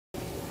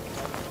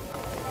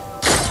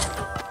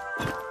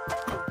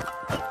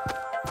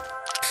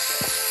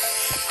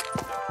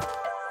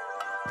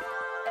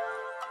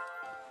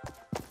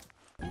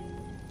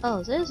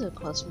Oh, there's a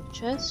cosmic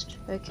chest.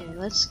 Okay,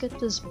 let's get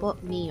this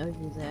bot me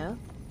over there.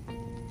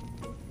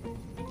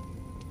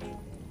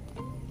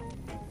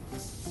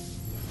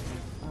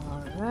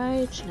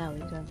 Alright, now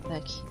we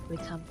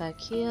come back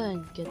here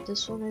and get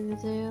this one over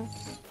there.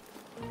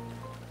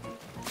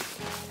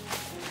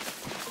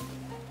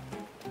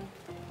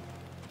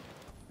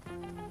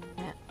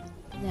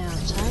 Now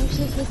time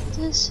to hit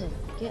this and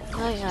get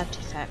my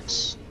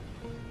artifacts.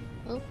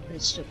 Oh,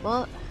 it's the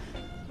bot.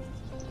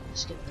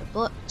 Let's get the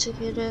bot to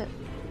hit it.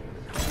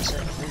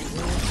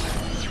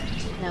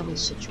 Now we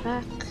switch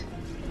back.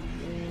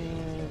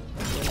 And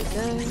there we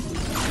go.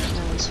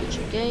 Now we switch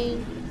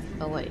again.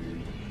 Oh wait.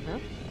 Huh?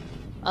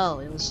 Oh,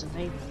 it was the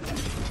main one.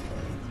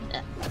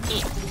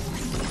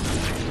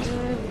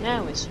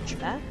 Now we switch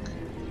back.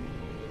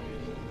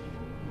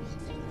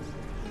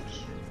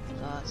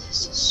 God,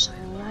 this is so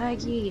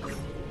laggy.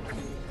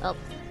 Oh,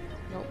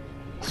 nope.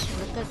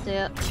 Look at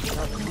that.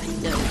 Oh,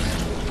 no.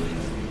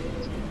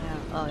 Okay, now,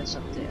 oh, it's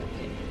up there.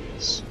 Okay.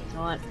 So,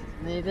 come on.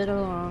 Move it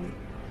along.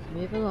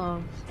 Move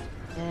along.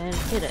 And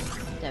hit it.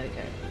 There we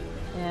go.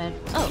 And,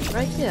 oh,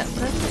 right there.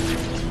 Perfect.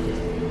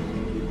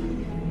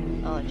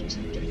 Oh, I just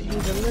have to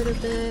move a little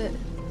bit.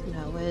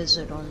 Now, where is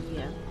it on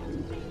here?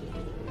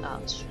 Oh,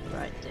 it's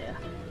right there.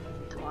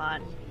 Come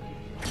on.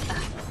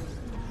 Ah.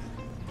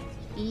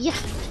 Yeah.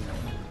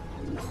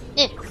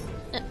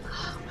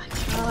 Oh my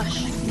gosh.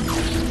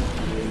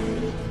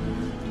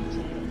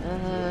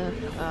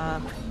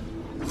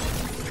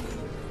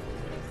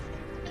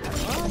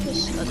 Come on,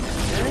 just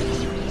okay.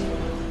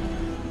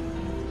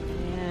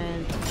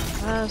 And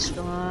last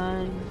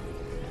one.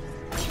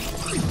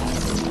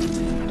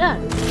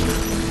 Done.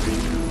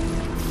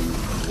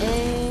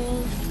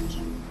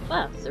 And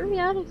wow, 3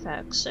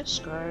 artifacts. Let's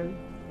go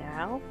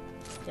now.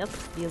 Yep,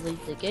 you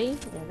leave the game,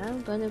 and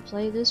I'm gonna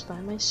play this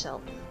by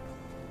myself.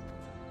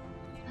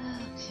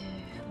 Okay,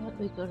 what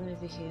we got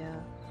over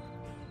here?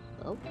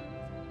 Oh.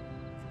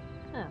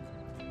 Ah,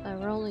 a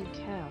rolling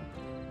cow.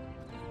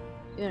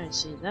 You don't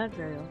see that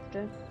very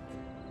often.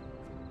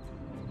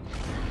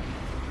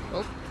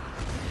 Oh.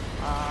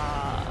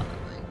 Ah,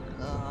 my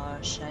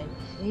gosh, I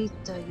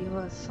hate the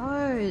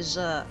UFOs.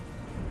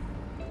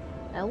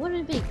 I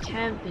wouldn't be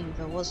camping if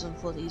it wasn't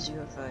for these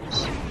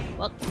UFOs.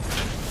 What?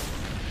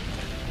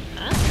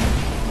 Huh?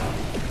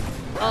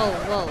 Oh,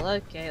 well,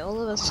 okay, all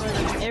of a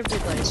sudden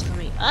everybody's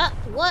coming. Ah,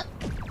 what?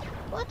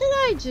 What did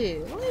I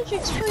do? What did you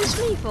expose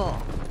me for?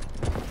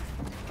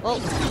 Oh,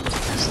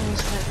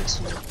 someone's right next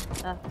to me.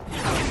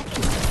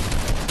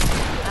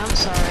 I'm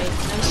sorry,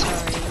 I'm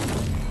sorry.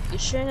 You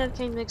shouldn't have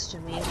came next to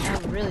me.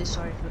 I'm really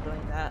sorry for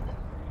doing that.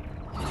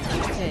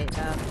 Okay,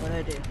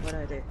 what'd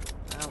I do?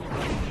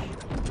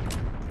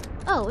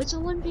 Oh, it's a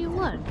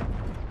 1v1.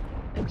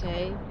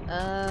 Okay,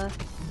 well,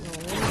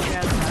 let me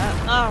grab that.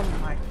 Oh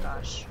my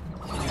gosh.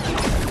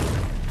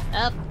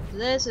 Up,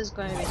 this is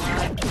going to be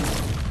hard.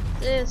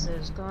 This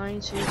is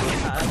going to be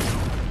hard.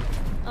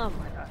 Oh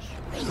my gosh.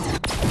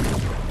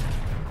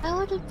 I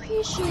would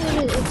appreciate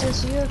it if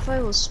this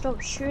UFO will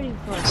stop shooting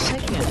for a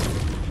second.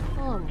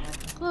 Oh my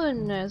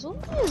goodness,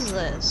 what is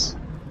this?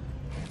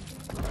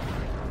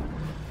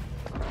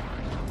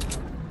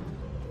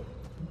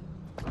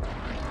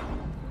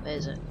 Where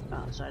is it?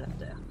 Oh, it's right up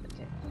there.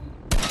 Okay.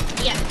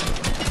 Yeah!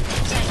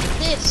 Take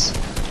this!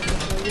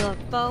 Little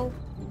UFO!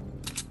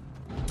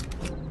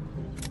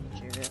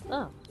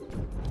 Oh.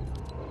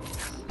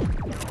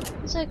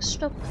 It's like,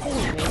 stop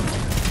hitting me.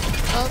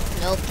 Oh,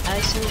 nope, I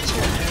see it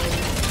too early.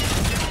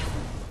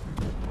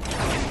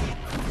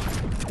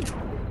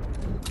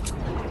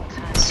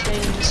 Can't stay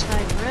in the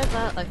sky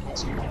forever. Okay,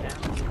 it's coming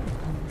down.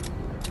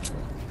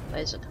 Why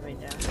is it coming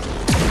down?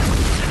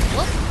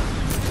 Whoop!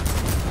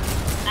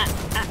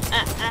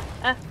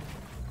 Ah.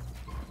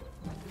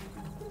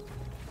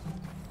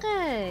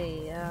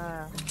 Okay,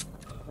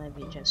 let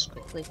me just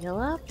quickly heal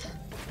up.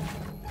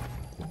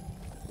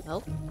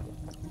 Nope.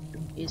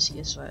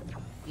 Easiest way.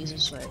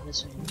 This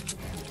one.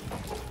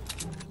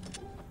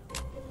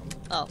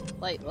 Oh,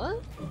 wait,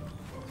 what?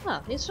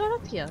 Oh, it's right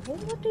up here.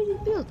 What did he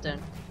build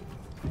then?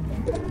 I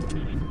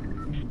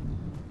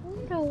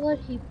wonder what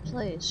he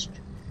placed.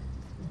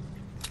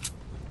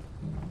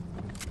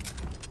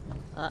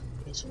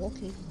 He's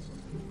walking.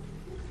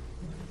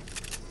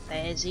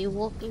 Where is he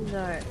walking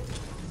though?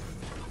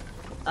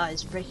 Oh,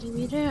 he's breaking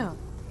me down.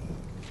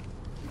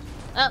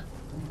 Oh,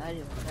 I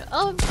didn't want to.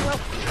 Oh, well.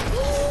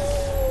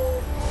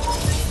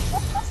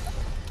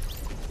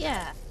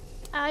 Yeah,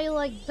 how you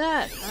like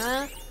that,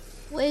 huh?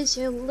 Where's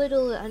your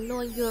little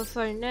annoying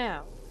UFO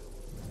now?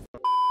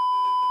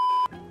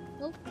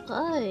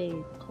 Okay,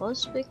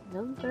 cosmic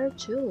number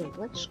 2.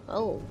 Let's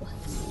go.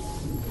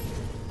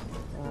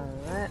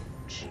 Alright,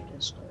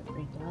 just gonna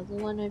bring the other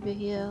one over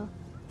here.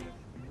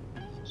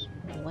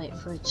 Wait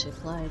for it to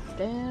glide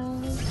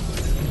down. And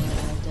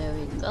there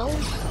we go.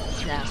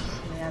 Now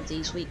we have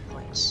these weak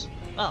points.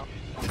 Oh.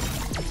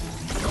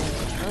 There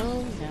we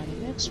go. Now the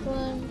next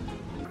one.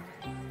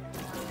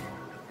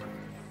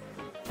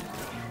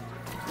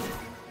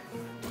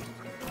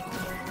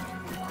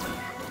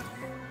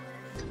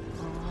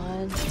 Come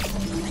on.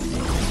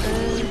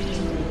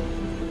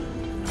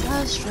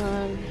 Last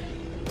one.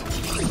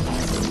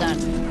 Done.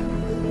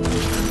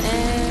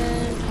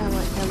 And how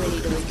many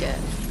do we get?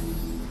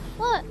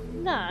 What?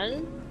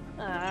 None?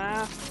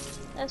 Ah,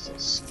 that's a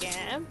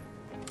scam.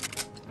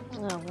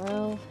 Oh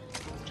well.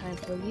 Time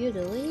for you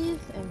to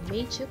leave and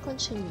me to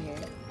continue.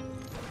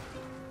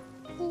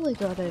 What we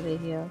got over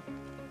here?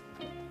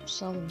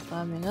 Someone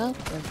climbing up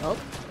and up.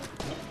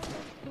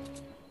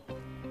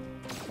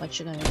 What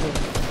you gonna do?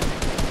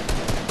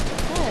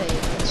 Hey,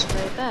 let's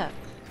go back.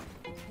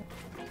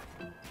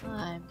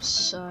 I'm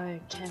so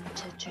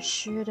tempted to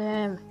shoot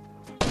him.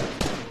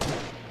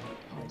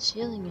 Oh, he's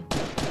healing me.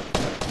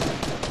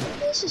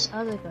 Who's this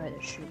other guy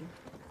that's shooting?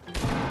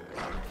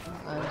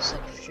 Oh, it's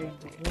like shooting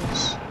the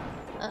wolves.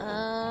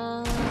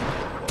 I'm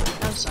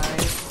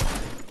sorry.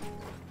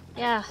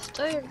 Yeah,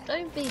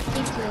 don't be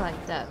thinking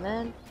like that,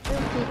 man.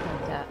 Don't think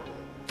like that.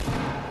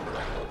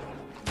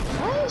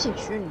 Why is he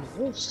shooting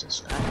wolves,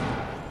 this guy?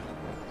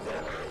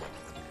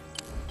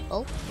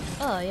 Oh,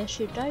 I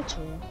actually died to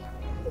him.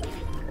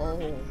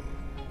 Oh,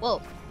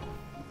 whoa.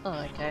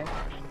 Oh, okay.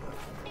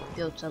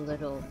 Built a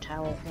little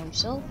tower for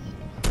himself.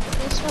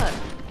 Guess what?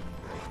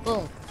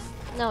 Boom.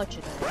 Now what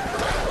you doing?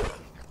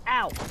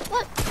 Ow!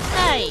 What?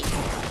 Hey!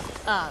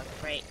 Ah,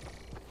 great.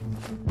 I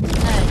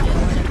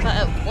didn't want to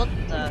fight. What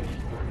the?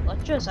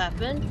 What just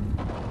happened?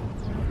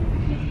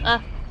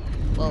 Ah.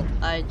 Well,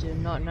 I do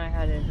not know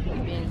how to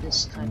be in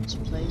this kind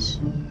of place.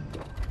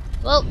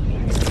 Well.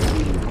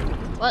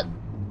 What?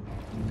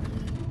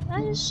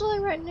 I just saw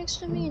it right next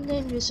to me and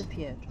then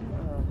disappeared.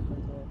 Oh my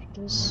god.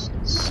 This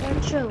is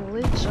such a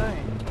weird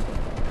zone.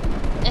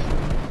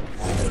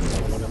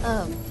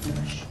 Oh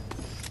gosh.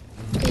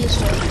 Please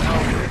wait. Oh,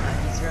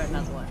 I threw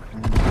another one.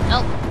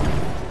 Help!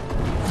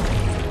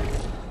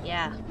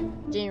 Yeah,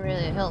 didn't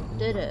really help,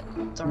 did it?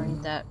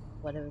 Throwing that,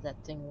 whatever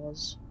that thing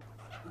was.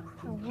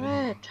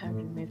 Alright, time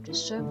to move the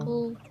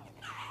circle.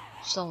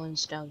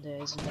 Someone's down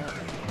there, isn't it?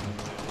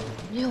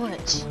 Knew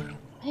it!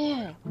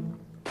 Man!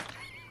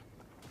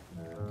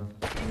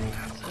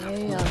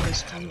 Okay, I'll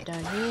just come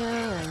down here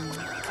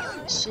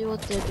and see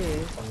what they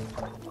do.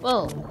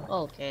 Whoa,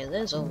 okay,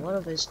 there's a lot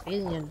of these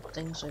alien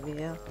things over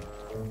here.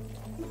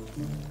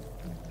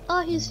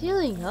 Oh, he's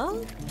healing, huh?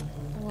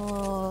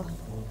 Oh,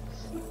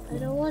 I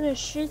don't want to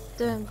shoot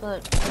them,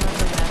 but I'm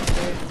gonna have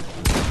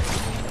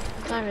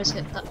to. Can't risk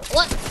it.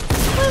 What?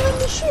 Why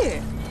wouldn't you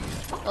shoot?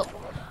 Oh,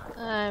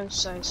 I'm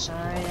so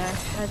sorry. I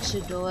had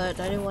to do it.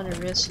 I didn't want to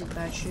risk the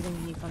guy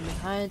shooting me from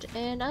behind,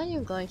 and I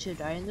am going to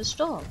die in the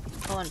storm.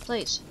 Come on,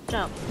 please,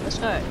 jump. Let's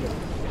go.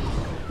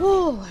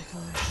 Oh my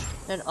gosh.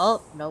 And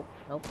oh, nope,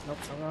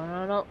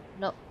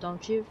 no,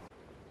 don't you?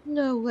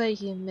 No way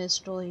he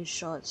missed all his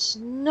shots.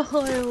 No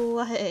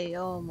way.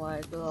 Oh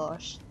my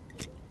gosh.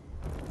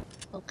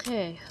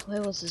 Okay,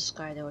 where was this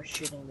guy that was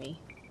shooting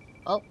me?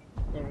 Oh,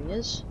 there he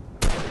is.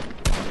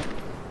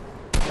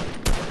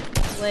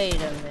 Wait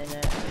a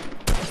minute.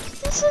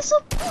 This is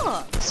a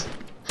bot!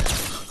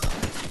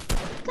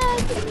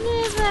 That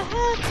never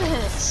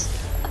happens!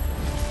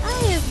 I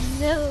have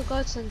never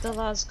gotten the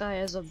last guy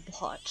as a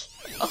bot.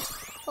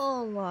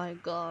 Oh my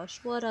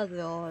gosh, what are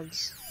the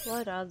odds?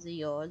 What are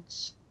the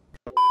odds?